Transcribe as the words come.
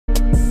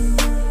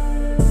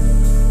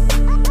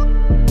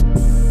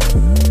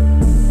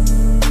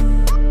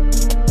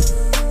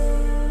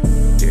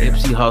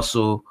Nipsey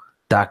Hussle,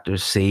 Dr.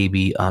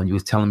 Sebi. You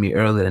was telling me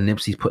earlier that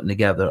Nipsey's putting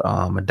together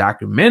a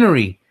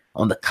documentary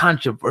on the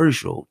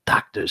controversial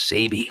Dr.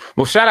 Sebi.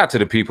 Well, shout out to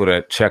the people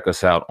that check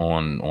us out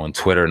on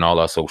Twitter and all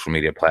our social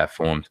media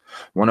platforms.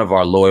 One of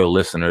our loyal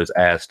listeners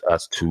asked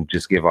us to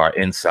just give our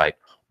insight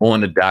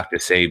on the Dr.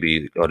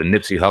 Sebi or the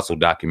Nipsey Hussle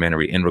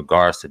documentary in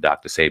regards to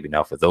Dr. Sebi.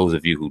 Now, for those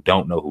of you who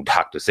don't know who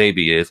Dr.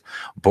 Sebi is,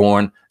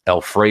 born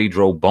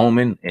Alfredo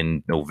Bowman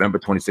in November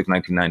 26,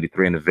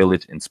 1993 in a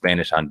village in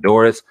Spanish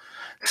Honduras.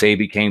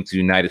 Sebi came to the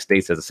United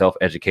States as a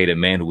self-educated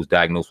man who was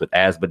diagnosed with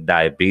asthma,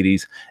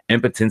 diabetes,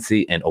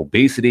 impotency, and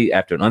obesity.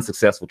 After an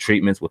unsuccessful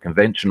treatments with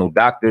conventional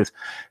doctors,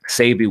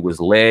 Sebi was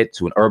led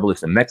to an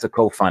herbalist in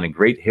Mexico, finding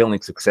great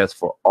healing success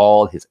for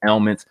all his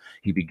ailments.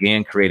 He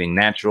began creating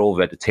natural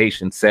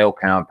vegetation cell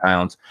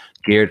compounds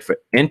geared for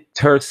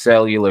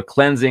intercellular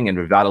cleansing and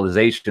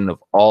revitalization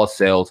of all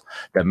cells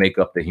that make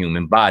up the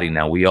human body.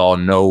 Now, we all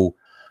know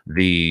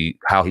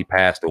how he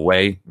passed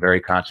away, very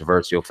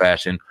controversial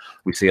fashion.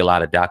 We see a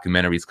lot of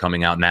documentaries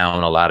coming out now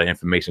and a lot of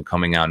information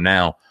coming out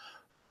now,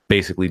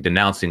 basically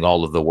denouncing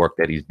all of the work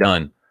that he's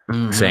done,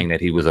 saying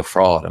that he was a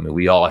fraud. I mean,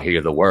 we all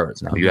hear the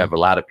words. Now, you have a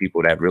lot of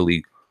people that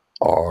really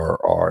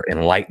are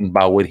enlightened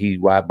by what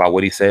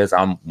he says.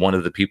 I'm one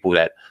of the people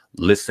that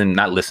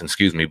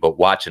but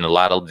watching a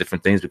lot of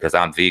different things because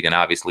I'm vegan,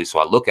 obviously. So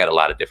I look at a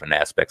lot of different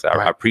aspects.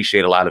 I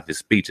appreciate a lot of his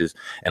speeches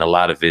and a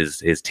lot of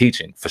his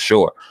teaching, for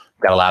sure.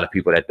 Got a lot of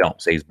people that don't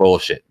say he's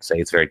bullshit, say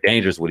it's very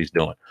dangerous what he's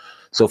doing.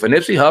 So for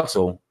Nipsey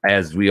Hussle,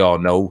 as we all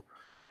know,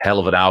 hell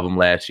of an album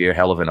last year,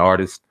 hell of an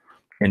artist,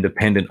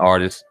 independent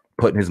artist,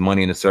 putting his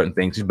money into certain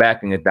things. He's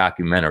backing a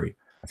documentary.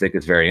 I think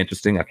it's very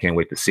interesting. I can't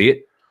wait to see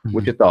it.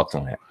 What's your thoughts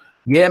on that?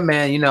 Yeah,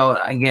 man.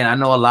 Again, I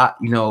know a lot,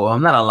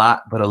 not a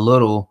lot, but a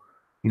little,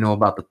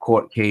 about the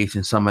court case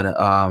and some of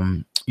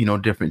the,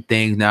 different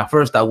things. Now,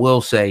 first, I will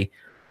say,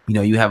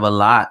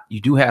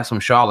 you do have some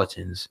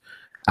charlatans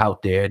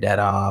out there that,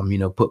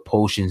 put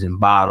potions in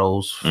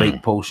bottles,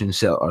 fake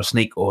potions, or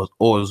snake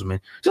oilsmen,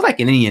 just like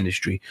in any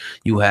industry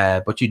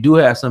but you do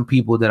have some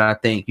people that I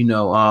think,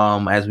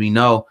 as we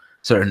know,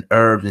 certain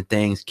herbs and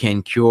things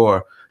can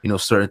cure,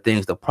 certain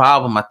things. The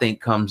problem I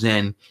think comes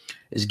in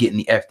is getting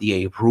the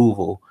FDA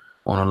approval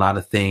on a lot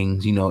of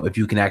things. If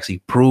you can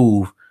actually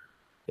prove,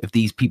 if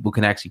these people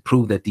can actually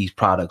prove that these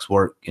products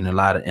work in a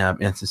lot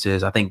of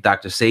instances. I think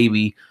Dr.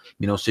 Sebi,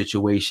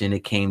 situation,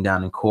 it came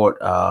down in court.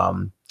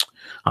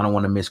 I don't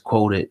want to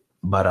misquote it,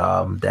 but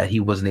that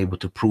he wasn't able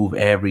to prove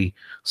every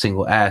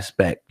single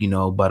aspect,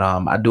 but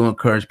I do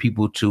encourage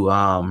people to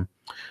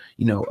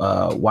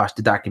watch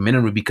the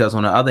documentary, because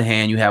on the other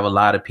hand, you have a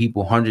lot of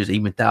people, hundreds,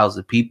 even thousands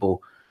of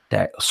people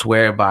that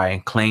swear by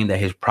and claim that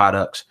his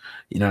products,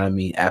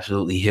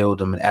 absolutely healed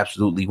them and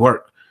absolutely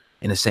work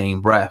in the same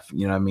breath.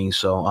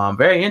 So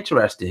very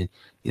interesting.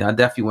 I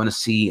definitely want to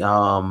see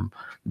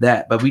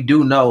that, but we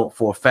do know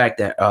for a fact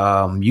that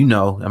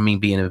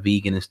being a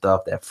vegan and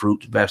stuff, that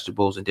fruits,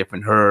 vegetables, and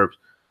different herbs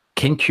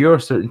can cure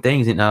certain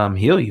things and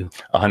heal you.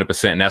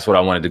 100%. And that's what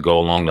I wanted to go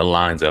along the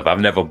lines of. I've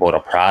never bought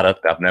a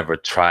product. I've never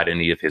tried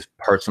any of his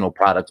personal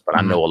products, but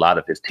I know a lot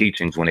of his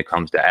teachings when it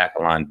comes to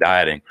alkaline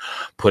dieting,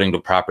 putting the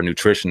proper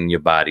nutrition in your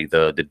body,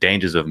 the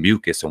dangers of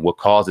mucus and what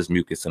causes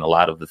mucus, and a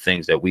lot of the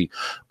things that we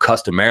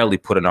customarily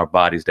put in our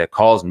bodies that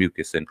cause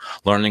mucus, and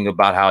learning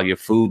about how your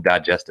food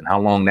digests and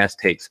how long that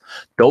takes.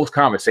 Those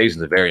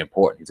conversations are very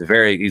important.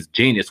 He's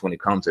genius when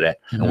it comes to that.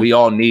 And we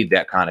all need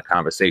that kind of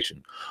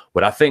conversation.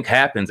 What I think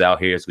happens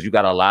out here is because you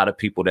got a lot of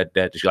people that,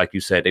 like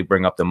you said, they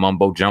bring up the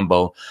mumbo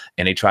jumbo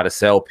and they try to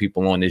sell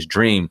people on this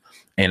dream.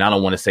 And I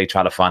don't want to say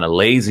try to find a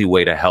lazy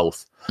way to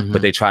health,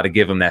 but they try to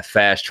give them that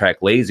fast track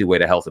lazy way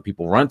to health, and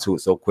people run to it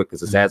so quick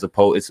because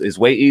it's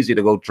way easier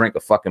to go drink a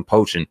fucking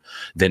potion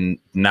than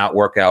not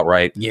work out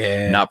right,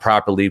 not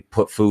properly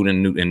put food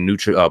and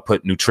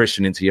put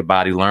nutrition into your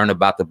body, learn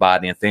about the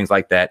body and things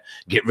like that,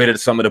 get rid of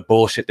some of the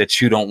bullshit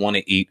that you don't want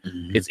to eat.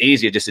 It's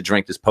easier just to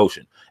drink this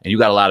potion. And you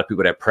got a lot of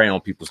people that prey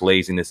on people's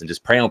laziness and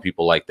just prey on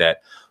people like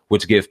that,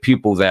 which give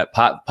people that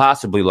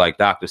possibly like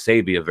Dr.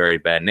 Sebi a very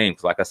bad name.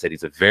 Because like I said,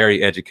 he's a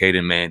very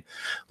educated man.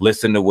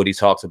 Listen to what he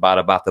talks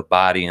about the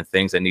body and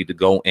things that need to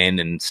go in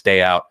and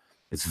stay out.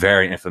 It's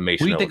very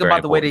informational. What do you think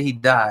about the way that he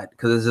died?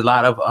 Because there's a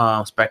lot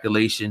of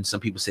speculation. Some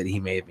people said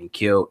he may have been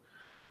killed.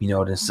 I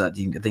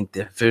think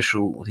the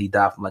official, he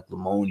died from like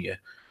pneumonia,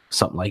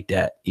 something like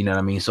that. You know what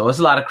I mean? So it's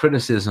a lot of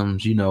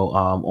criticisms,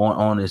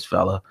 on this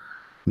fella.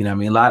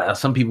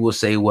 Some people will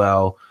say,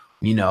 well,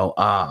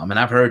 and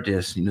I've heard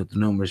this, to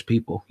numerous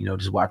people,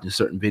 just watching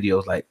certain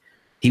videos, like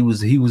he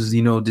was,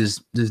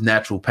 this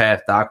natural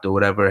path doctor,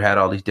 whatever, had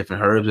all these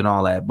different herbs and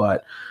all that,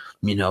 but,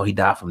 he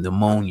died from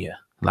pneumonia.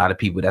 A lot of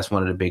people, that's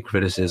one of the big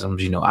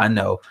criticisms, I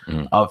know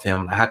of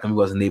him. How come he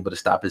wasn't able to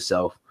stop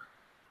himself,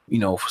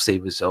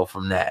 save himself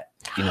from that?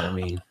 You know what I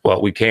mean?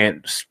 Well, we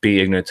can't be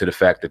ignorant to the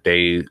fact that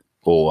they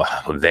or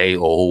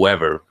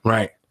whoever,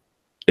 right?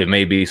 It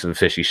may be some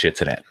fishy shit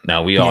to that.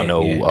 Now, we all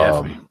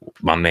know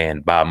my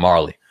man, Bob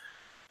Marley,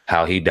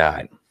 how he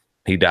died.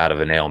 He died of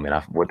an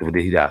ailment. What did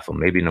he die from?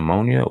 Maybe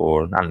pneumonia,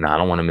 or I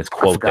don't want to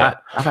misquote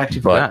that. I've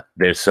actually but forgot.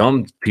 There's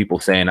some people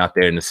saying out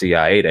there in the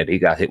CIA that he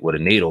got hit with a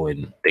needle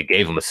and they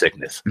gave him a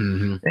sickness,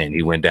 and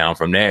he went down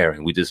from there.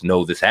 And we just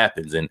know this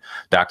happens. And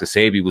Dr.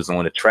 Sebi was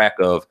on the track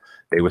of,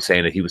 they were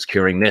saying that he was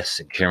curing this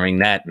and curing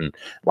that. And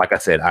like I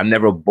said, I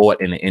never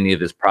bought into any of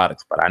his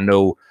products, but I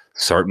know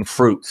certain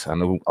fruits. I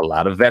know a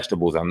lot of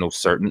vegetables. I know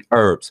certain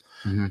herbs.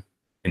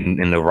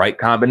 In the right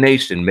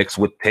combination, mixed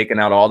with taking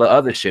out all the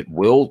other shit,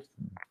 will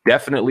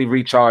definitely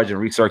recharge and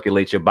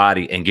recirculate your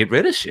body and get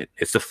rid of shit.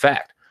 It's a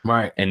fact.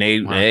 Right. And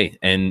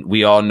and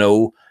we all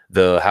know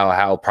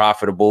how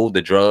profitable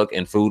the Drug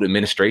and Food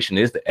Administration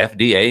is, the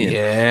FDA,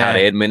 and how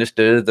they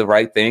administer the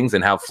right things,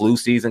 and how flu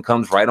season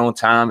comes right on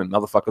time and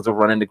motherfuckers are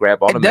running to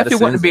grab all the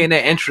medicines. Definitely wouldn't be in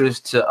their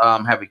interest to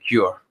have a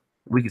cure.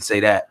 We could say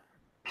that.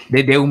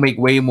 They will make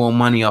way more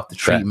money off the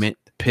treatment,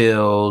 the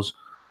pills,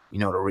 you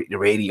know, the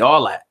radio,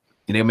 all that.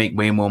 They make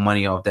way more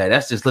money off that.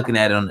 That's just looking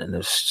at it in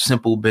a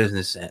simple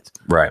business sense,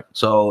 right?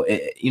 So,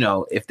 you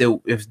know, if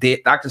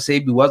Dr.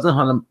 Sebi wasn't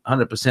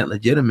 100%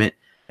 legitimate,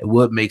 it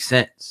would make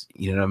sense.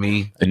 You know what I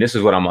mean? And this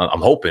is what I'm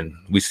hoping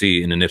we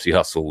see in the Nipsey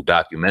Hussle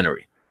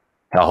documentary.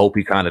 I hope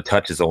he kind of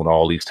touches on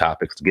all these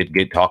topics.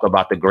 Talk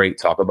about the great,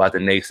 talk about the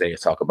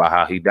naysayers, talk about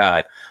how he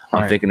died.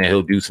 I'm thinking that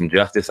he'll do some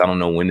justice. I don't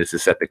know when this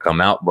is set to come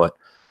out, but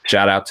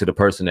shout out to the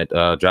person that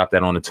dropped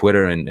that on the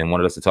Twitter and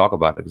wanted us to talk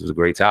about it. It was a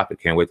great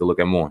topic. Can't wait to look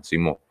at more and see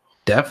more.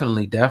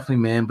 Definitely,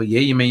 man. But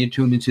yeah, you're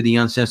tuned into the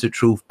Uncensored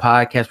Truth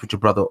podcast with your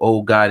brother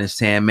Old God and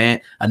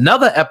SamAnt.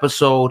 Another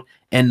episode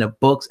in the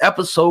books,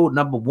 episode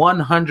number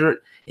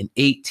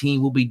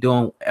 118. We'll be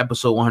doing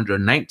episode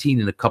 119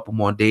 in a couple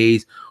more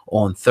days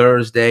on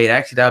Thursday.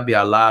 Actually, that'll be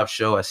our live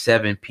show at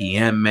 7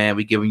 p.m. Man,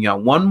 we're giving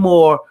y'all one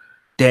more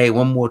day,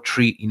 one more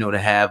treat, you know, to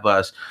have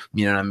us,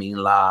 you know what I mean,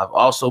 live.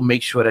 Also,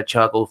 make sure that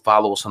y'all go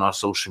follow us on our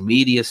social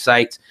media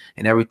sites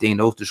and everything.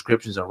 Those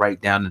descriptions are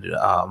right down in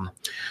the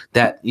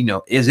that, you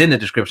know, is in the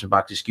description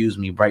box, excuse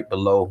me, right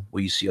below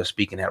where you see us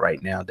speaking at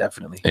right now.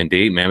 Definitely.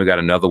 Indeed, man. We got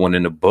another one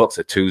in the books,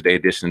 a Tuesday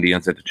edition of the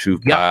Uncensored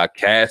Truth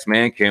podcast,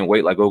 man. Can't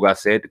wait, like Oga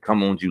said, to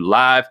come on you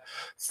live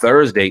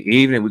Thursday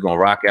evening. We're gonna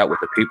rock out with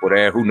the people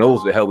there. Who knows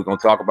what the hell we're gonna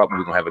talk about, but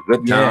we're gonna have a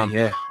good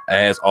time.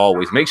 As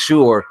always, make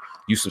sure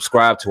you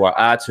subscribe to our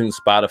iTunes,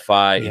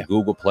 Spotify, and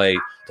Google Play,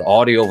 the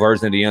audio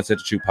version of the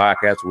Uncensored Truth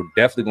podcast. We're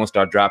definitely going to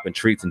start dropping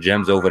treats and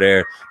gems over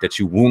there that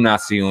you will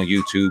not see on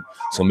YouTube.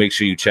 So make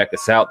sure you check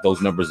us out.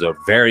 Those numbers are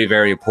very,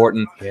 very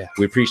important.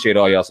 We appreciate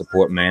all y'all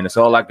support, man. That's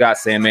all I got.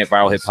 SamAnt,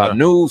 Viral Hip Hop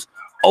News.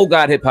 Oh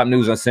God, Hip Hop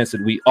News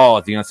Uncensored. We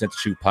are the Uncensored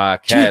Truth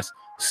podcast.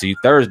 See you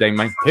Thursday,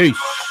 man. Peace.